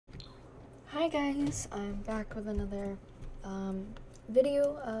Hi guys, I'm back with another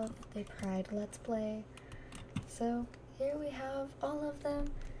video of the Pride Let's Play. So here we have all of them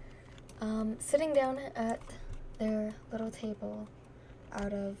sitting down at their little table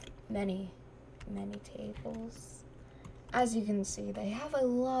out of many tables. As you can see, they have a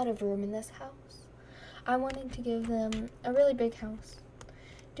lot of room in this house. I wanted to give them a really big house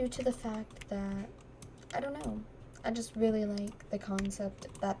due to the fact that, I don't know, I just really like the concept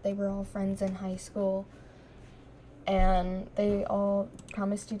that they were all friends in high school and they all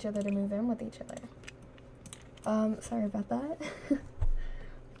promised each other to move in with each other. Sorry about that.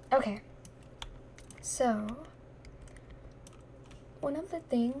 Okay, so one of the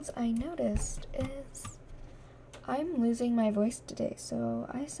things I noticed is I'm losing my voice today, so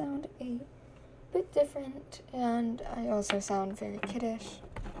I sound a bit different and I also sound very kiddish.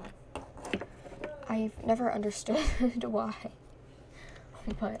 I've never understood why,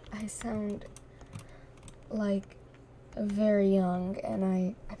 but I sound like very young, and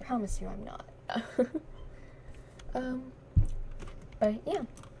I promise you I'm not. But yeah.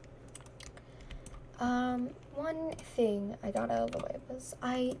 One thing I got out of the way was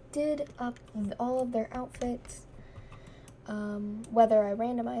I did up all of their outfits, whether I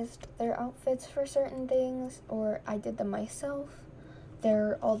randomized their outfits for certain things or I did them myself,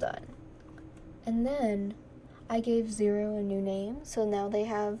 they're all done. And then I gave Zero a new name, so now they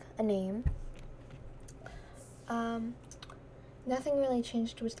have a name. Nothing really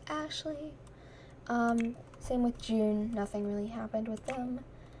changed with Ashley. Same with June, nothing really happened with them.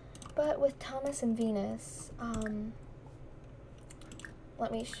 But with Thomas and Venus,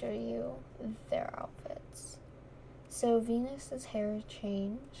 let me show you their outfits. So Venus's hair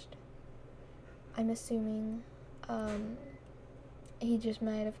changed. I'm assuming, he just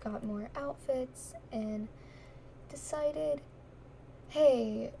might have got more outfits and decided,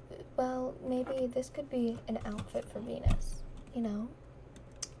 hey, well, maybe this could be an outfit for Venus, you know?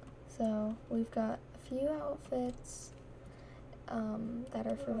 So we've got a few outfits that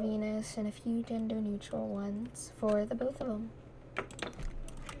are for Venus and a few gender neutral ones for the both of them.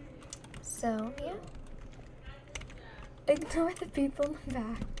 So, yeah. Ignore the people in the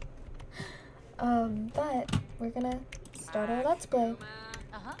back. But we're gonna start our Let's Play.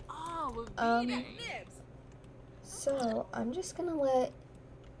 So I'm just gonna let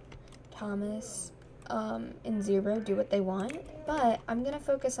Thomas and Zero do what they want, but I'm gonna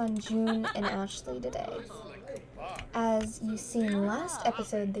focus on June and Ashley today. As you see in the last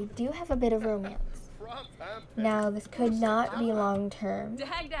episode, they do have a bit of romance. Now this could not be long term.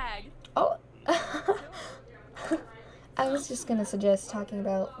 Oh, I was just gonna suggest talking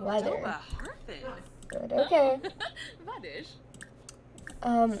about weather. Good, okay.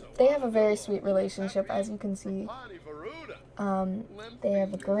 They have a very sweet relationship, as you can see. They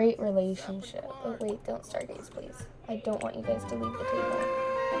have a great relationship. Oh, wait, don't stargaze, please. I don't want you guys to leave the table.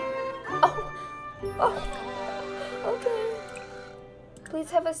 Oh, okay.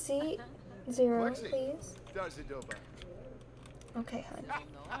 Please have a seat. Zero, please. Okay,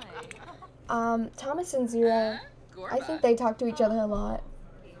 hon. Thomas and Zero, I think they talk to each other a lot.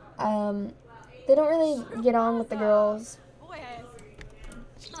 They don't really get on with the girls.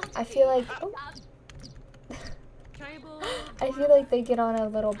 I feel like, I feel like they get on a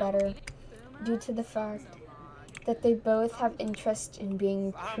little better due to the fact that they both have interest in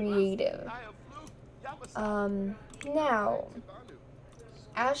being creative. Now,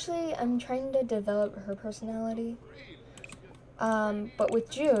 Ashley, I'm trying to develop her personality. But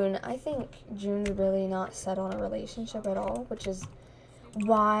with June, I think June's really not set on a relationship at all, which is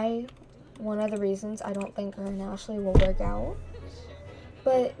why one of the reasons I don't think her and Ashley will work out.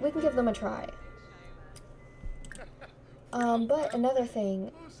 But we can give them a try. But another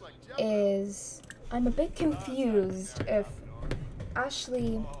thing is I'm a bit confused if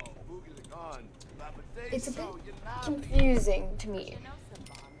Ashley, it's a bit confusing to me.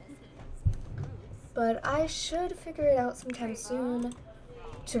 But I should figure it out sometime soon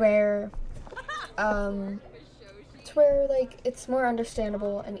to where, like, it's more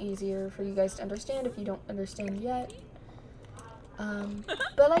understandable and easier for you guys to understand if you don't understand yet.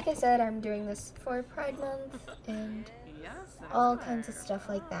 But like I said, I'm doing this for Pride Month and all kinds of stuff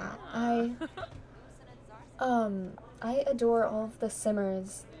like that. I adore all of the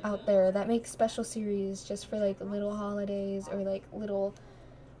simmers out there that make special series just for, like, little holidays or, like, little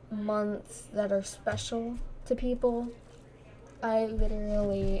months that are special to people. I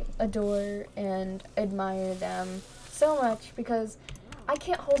literally adore and admire them so much because I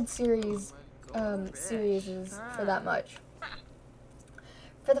can't hold series for that much.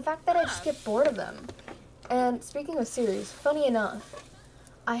 For the fact that I just get bored of them. And speaking of series, funny enough,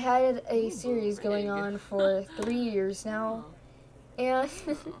 I had a series going on for 3 years now, and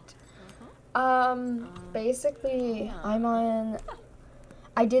basically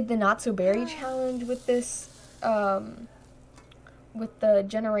I did the Not So Berry challenge with this, with the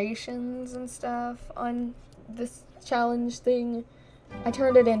generations and stuff on this challenge thing. I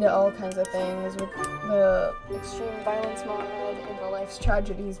turned it into all kinds of things with the extreme violence mod and the life's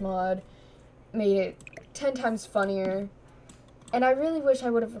tragedies mod. Made it 10 times funnier. And I really wish I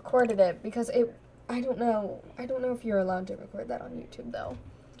would have recorded it because I don't know if you're allowed to record that on YouTube though.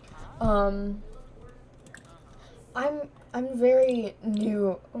 I'm very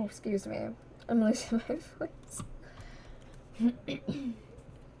new. Oh, excuse me. I'm losing my voice.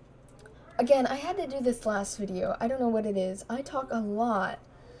 Again, I had to do this last video. I don't know what it is. I talk a lot,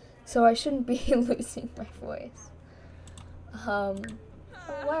 so I shouldn't be losing my voice. Why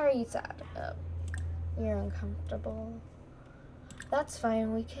are you sad? Oh, you're uncomfortable. That's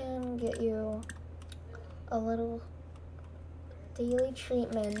fine. We can get you a little daily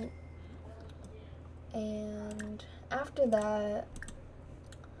treatment, and after that,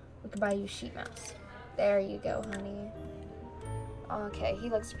 we can buy you sheet masks. There you go, honey. Okay, he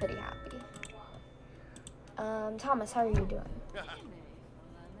looks pretty happy. Thomas, how are you doing?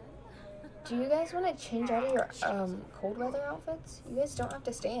 Do you guys want to change out of your cold weather outfits? You guys don't have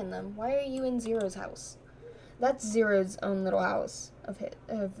to stay in them. Why are you in Zero's house? That's Zero's own little house of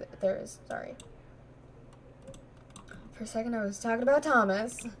theirs. Sorry. For a second, I was talking about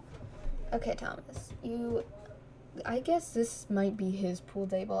Thomas. Okay, Thomas, I guess this might be his pool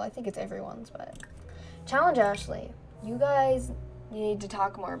table. I think it's everyone's, but challenge Ashley. You guys need to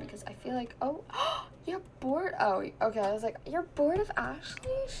talk more because I feel like, oh, you're bored? Oh, okay, I was like, you're bored of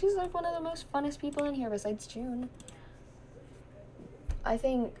Ashley? She's like one of the most funnest people in here besides June. I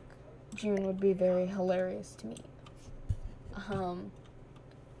think June would be very hilarious to meet.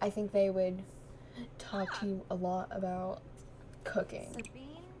 I think they would talk to you a lot about cooking.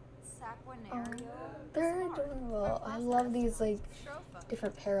 Oh, they're adorable. I love these, like,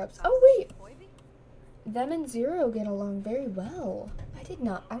 different pair-ups. Oh, wait! Them and Zero get along very well.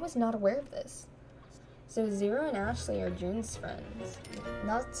 I was not aware of this. So Zero and Ashley are June's friends.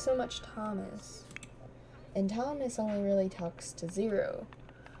 Not so much Thomas. And Thomas only really talks to Zero.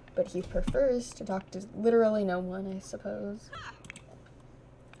 But he prefers to talk to literally no one, I suppose.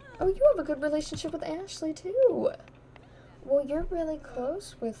 Oh, you have a good relationship with Ashley, too. Well, you're really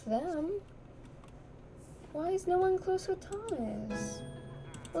close with them. Why is no one close with Thomas?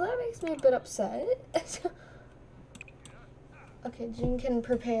 Well, that makes me a bit upset. Okay, June can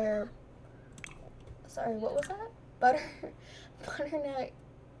prepare... Sorry, what was that? Butternut.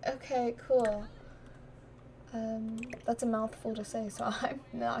 Okay, cool. That's a mouthful to say, so I'm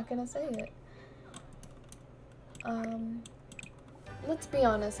not gonna say it. Let's be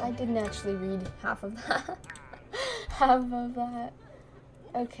honest, I didn't actually read half of that. Half of that.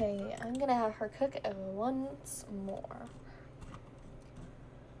 Okay, I'm gonna have her cook once more.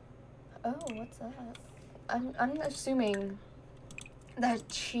 Oh, what's that? I'm assuming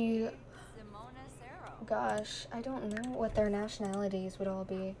that she... Gosh, I don't know what their nationalities would all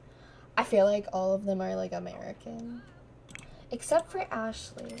be. I feel like all of them are, like, American. Except for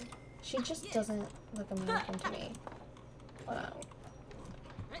Ashley. She just doesn't look American to me. Wow.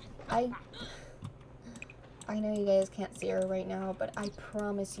 I know you guys can't see her right now, but I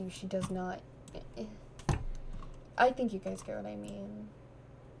promise you she does not. I think you guys get what I mean.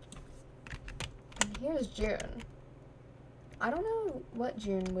 And here's June. I don't know what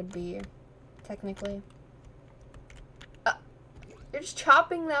June would be, technically. You're just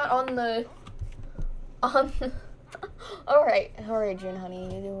chopping that on the... Alright, June,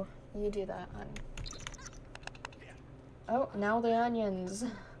 honey. You do that, honey. Oh, now the onions.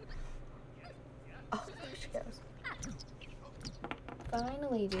 Oh, there she goes.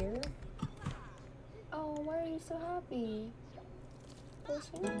 Finally, dear. Oh, why are you so happy?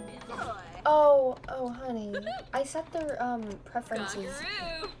 Oh, honey. I set their, preferences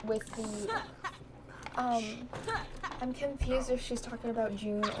with the, I'm confused if she's talking about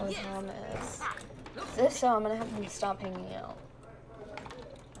June or Thomas. If so, I'm gonna have them stop hanging out.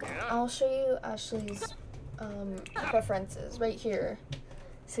 I'll show you Ashley's, preferences right here.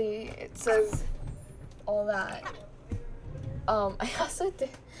 See, it says all that. I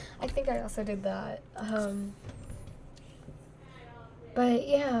think I also did that. But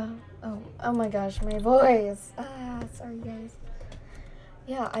yeah. Oh my gosh, my voice. Sorry guys.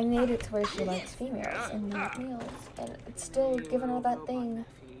 Yeah, I made it to where she likes females and not males. And it's still giving her that thing.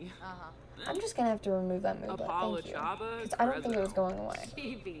 I'm just gonna have to remove that move, but thank you. Because I don't think it was going away.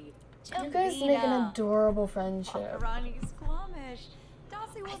 You guys make an adorable friendship.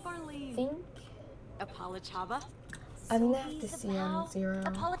 think Apalachaba. I'm gonna have to see on 0.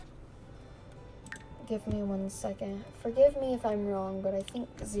 Give me 1 second. Forgive me if I'm wrong, but I think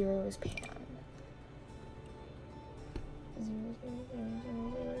 0 is Pan. 0, 0, 0, 0,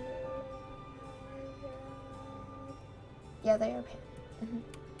 0. Yeah, they are Pan.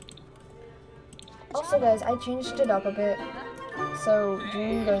 Also, guys, I changed it up a bit, so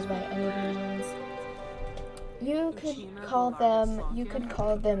June goes by any of your names. You could call them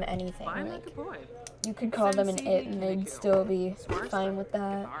anything. Like, you could call them an it, and they'd still be fine with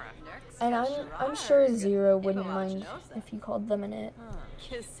that. And I'm sure 0 wouldn't mind if you called them an it.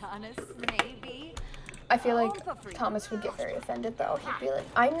 I feel like Thomas would get very offended though. He'd be like,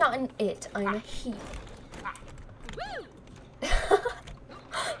 I'm not an it, I'm a he. They're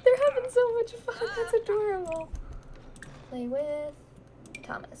having so much fun, that's adorable. Play with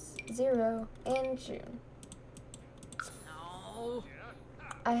Thomas, 0, and June.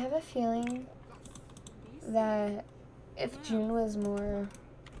 I have a feeling that if June was more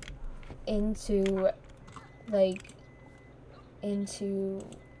into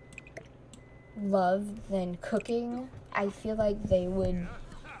love than cooking, I feel like they would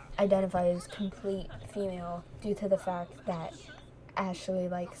identify as complete female due to the fact that Ashley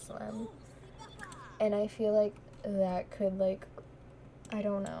likes them. And I feel like that could, like, I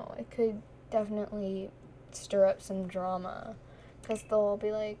don't know, it could definitely stir up some drama. Because they'll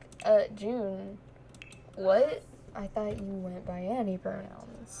be like, June, what? I thought you went by any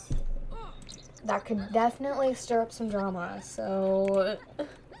pronouns. That could definitely stir up some drama, so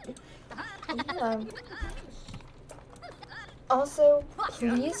yeah. Also,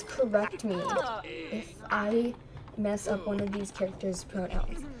 please correct me if I mess up one of these characters'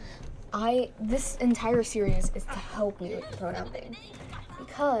 pronouns. This entire series is to help me with the pronoun thing.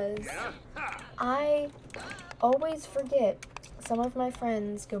 Because I always forget. Some of my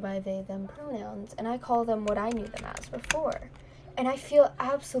friends go by they, them pronouns, and I call them what I knew them as before. And I feel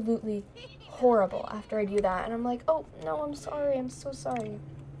absolutely horrible after I do that. And I'm like, oh, no, I'm sorry. I'm so sorry.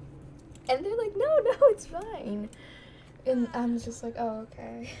 And they're like, no, it's fine. And I'm just like, oh,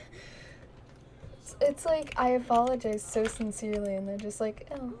 okay. It's like, I apologize so sincerely, and they're just like,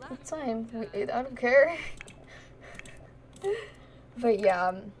 oh, it's fine. I don't care. But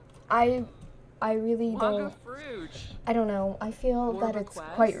yeah, I really don't, I don't know, I feel that it's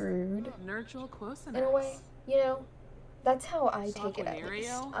quite rude, in a way, you know? That's how I take it, at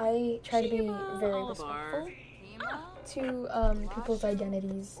least. I try to be very respectful to people's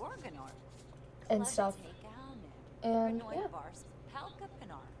identities and stuff, and yeah.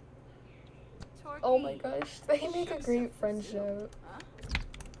 Oh my gosh, they make a great friendship.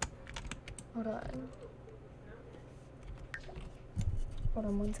 Hold on. Hold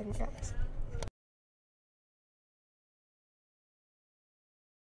on 1 second, guys.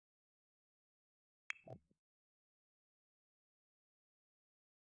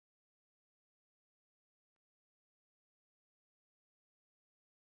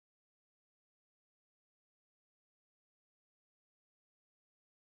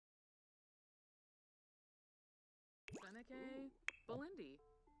 Seneca, Belindi,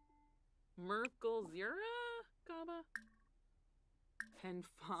 Merkle Zira, Gaba,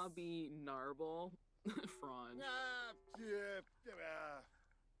 Penfabi Narble, Franj.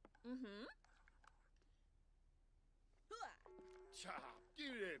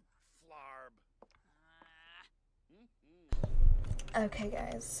 Okay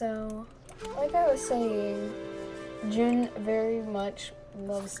guys, so like I was saying, June very much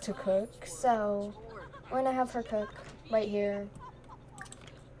loves to cook, so we're gonna have her cook right here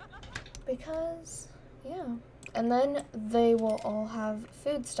because, yeah. And then they will all have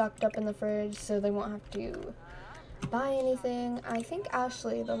food stocked up in the fridge so they won't have to buy anything. I think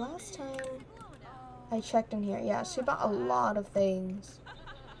Ashley, the last time I checked in here, yeah, she bought a lot of things.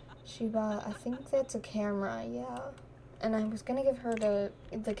 She bought, I think that's a camera, yeah. And I was gonna give her the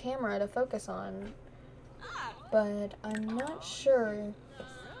camera to focus on, but I'm not sure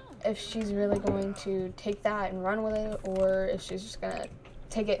if she's really going to take that and run with it, or if she's just gonna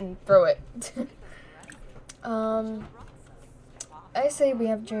take it and throw it. I say we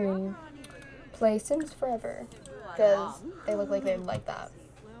have June play Sims Forever, because they look like they'd like that.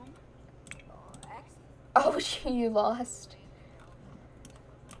 Oh, you lost.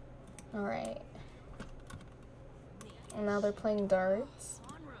 Alright. And now they're playing darts.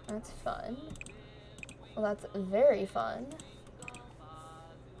 That's fun. Well, that's very fun.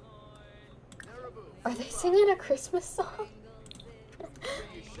 Are they singing a Christmas song?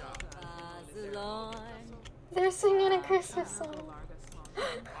 They're singing a Christmas song.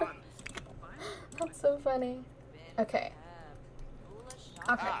 That's so funny. Okay.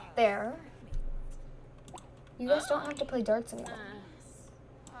 Okay, there. You guys don't have to play darts anymore.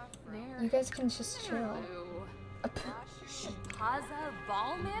 You guys can just chill. Haza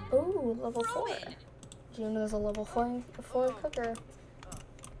Valnip? Ooh, level 4. June is a level 4 cooker.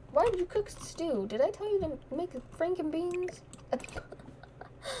 Why did you cook stew? Did I tell you to make franken beans?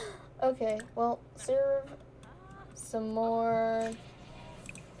 Okay, well, serve some more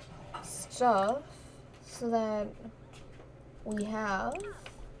stuff so that we have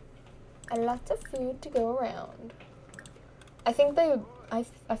a lot of food to go around. I think I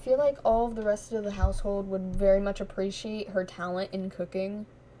feel like all of the rest of the household would very much appreciate her talent in cooking,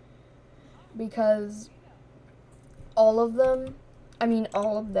 because all of them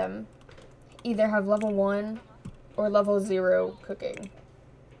either have level 1 or level 0 cooking.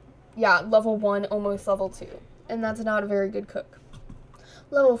 Yeah, level 1, almost level 2. And that's not a very good cook.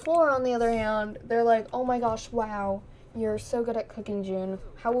 Level 4, on the other hand, they're like, oh my gosh, wow, you're so good at cooking, June.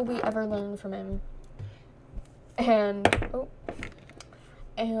 How will we ever learn from him? And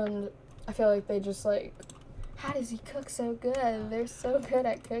I feel like they just like, how does he cook so good? They're so good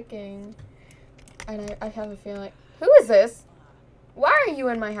at cooking. And I have a feeling, who is this? Why are you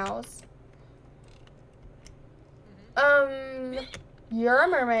in my house? You're a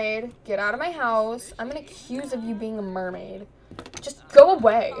mermaid. Get out of my house. I'm gonna accuse of you being a mermaid. Just go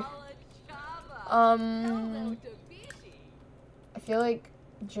away. I feel like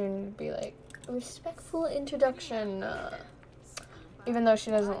June would be like, respectful introduction. Even though she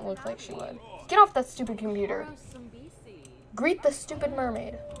doesn't look like she would. Get off that stupid computer. Greet the stupid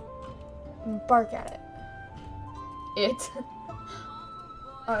mermaid. And bark at it.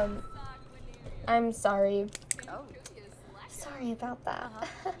 I'm sorry. Sorry about that.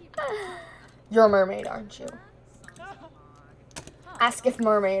 You're a mermaid, aren't you? Ask if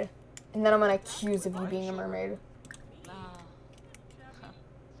mermaid. And then I'm gonna accuse of you being a mermaid.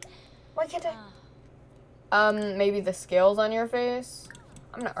 Why can't I? Maybe the scales on your face?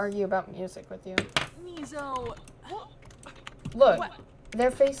 I'm gonna argue about music with you. Mizo. Look,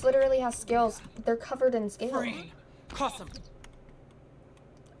 their face literally has scales. They're covered in scales.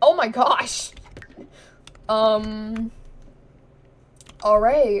 Oh my gosh!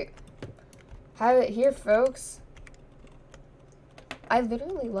 Alright. Have it here, folks. I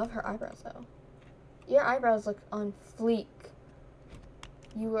literally love her eyebrows, though. Your eyebrows look on fleek.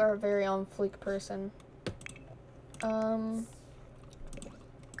 You are a very on fleek person. I'm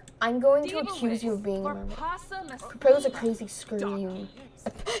going to accuse you of being a mermaid. Propose a crazy scream.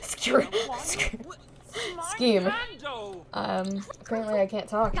 Scheme. Apparently I can't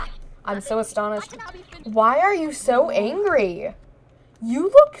talk. I'm so astonished. Why are you so angry? You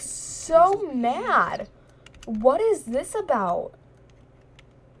look so mad. What is this about?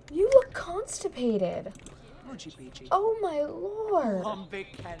 You look constipated. Oh my lord. Holy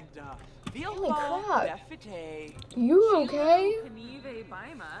crap. You okay?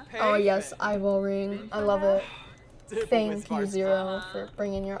 Oh yes, eyeball ring. I love it. Thank you, Zero, for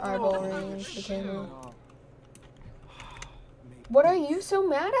bringing your eyeball ring into the camera. What are you so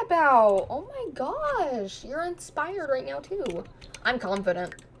mad about? Oh my gosh. You're inspired right now too. I'm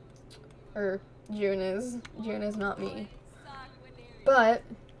confident. Or June is not me. But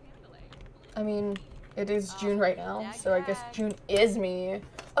I mean, it is June right now, so I guess June is me.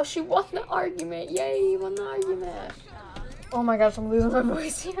 Oh, she won the argument. Yay, won the argument. Oh my gosh, I'm losing my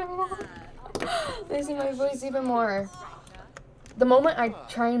voice even more. Losing my voice even more. The moment I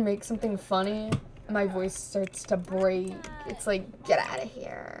try and make something funny, my voice starts to break. It's like, get out of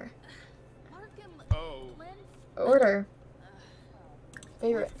here. Order.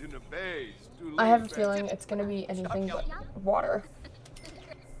 Favorite. I have a feeling it's gonna be anything but water.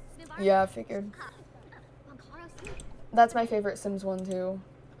 Yeah, I figured. That's my favorite Sims one too.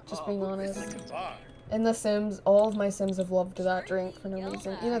 Just being honest. In The Sims, all of my Sims have loved that drink for no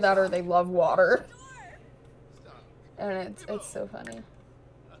reason. Either that or they love water. And it's so funny.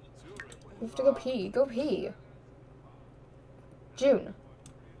 You have to go pee. Go pee. June.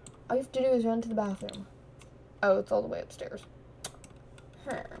 All you have to do is run to the bathroom. Oh, it's all the way upstairs.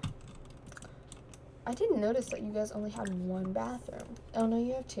 I didn't notice that you guys only had one bathroom. Oh, no,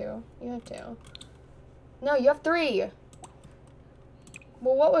 you have two. You have two. No, you have 3.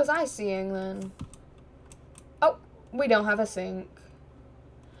 Well, what was I seeing then? Oh, we don't have a sink.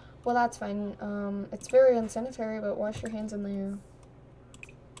 Well, that's fine. It's very unsanitary, but wash your hands in there.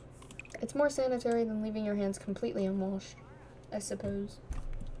 It's more sanitary than leaving your hands completely unwashed, I suppose.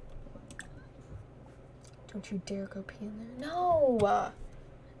 Don't you dare go pee in there. No!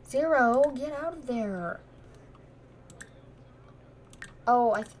 Zero, get out of there.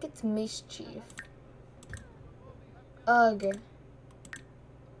 Oh, I think it's mischief. Ugh.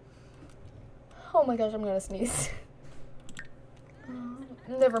 Oh my gosh, I'm gonna sneeze.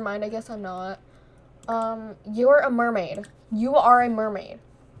 Never mind, I guess I'm not. You're a mermaid. You are a mermaid.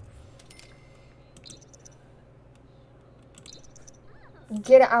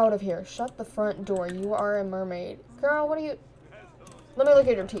 Get out of here. Shut the front door. You are a mermaid. Girl, what are you... Let me look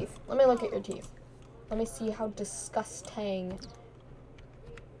at your teeth. Let me look at your teeth. Let me see how disgusting.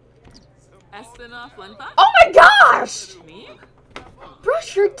 Oh my gosh!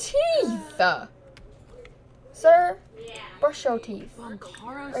 Brush your teeth! Sir, brush your teeth.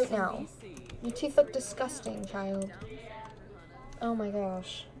 Right now. Your teeth look disgusting, child. Oh my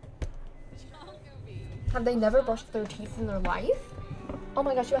gosh. Have they never brushed their teeth in their life? Oh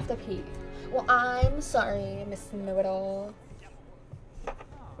my gosh, you have to pee. Well, I'm sorry, Miss Know-It-All.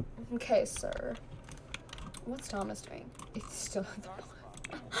 Okay, sir. What's Thomas doing? It's still at the bar.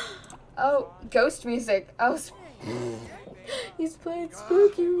 Oh, ghost music. Oh, he's playing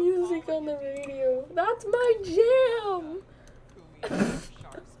spooky music on the radio. That's my jam.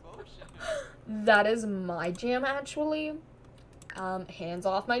 That is my jam, actually. Hands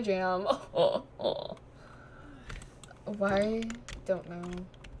off my jam. Why? Don't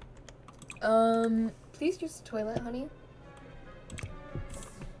know. Please use the toilet, honey.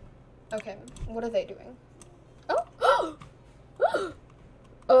 Okay, what are they doing? Oh!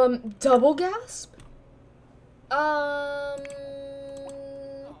 Double gasp?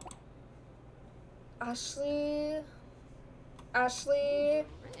 Ashley? Ashley,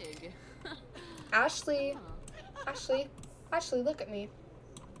 look at me.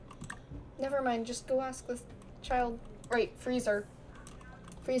 Never mind, just go ask this child. Right, freeze her.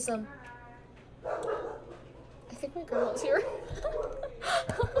 Freeze them. I think my grandma's here.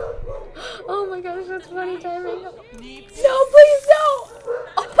 Oh my gosh, that's funny timing. No, please, no!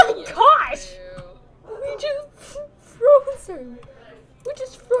 Oh my gosh! We just froze her. We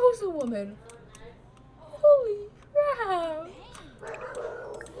just froze a woman. Holy crap.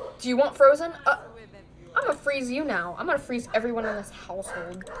 Do you want frozen? I'm gonna freeze you now. I'm gonna freeze everyone in this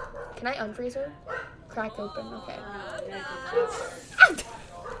household. Can I unfreeze her? Crack open, okay.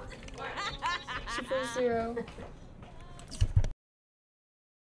 She froze 0.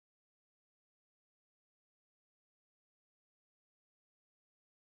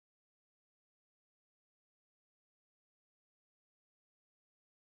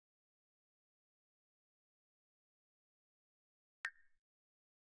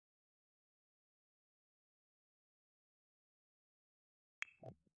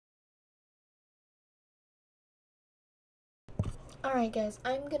 Alright guys,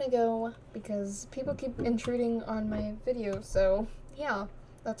 I'm gonna go because people keep intruding on my video, so yeah,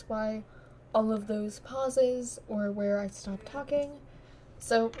 that's why all of those pauses or where I stop talking.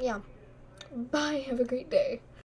 So yeah, bye, have a great day.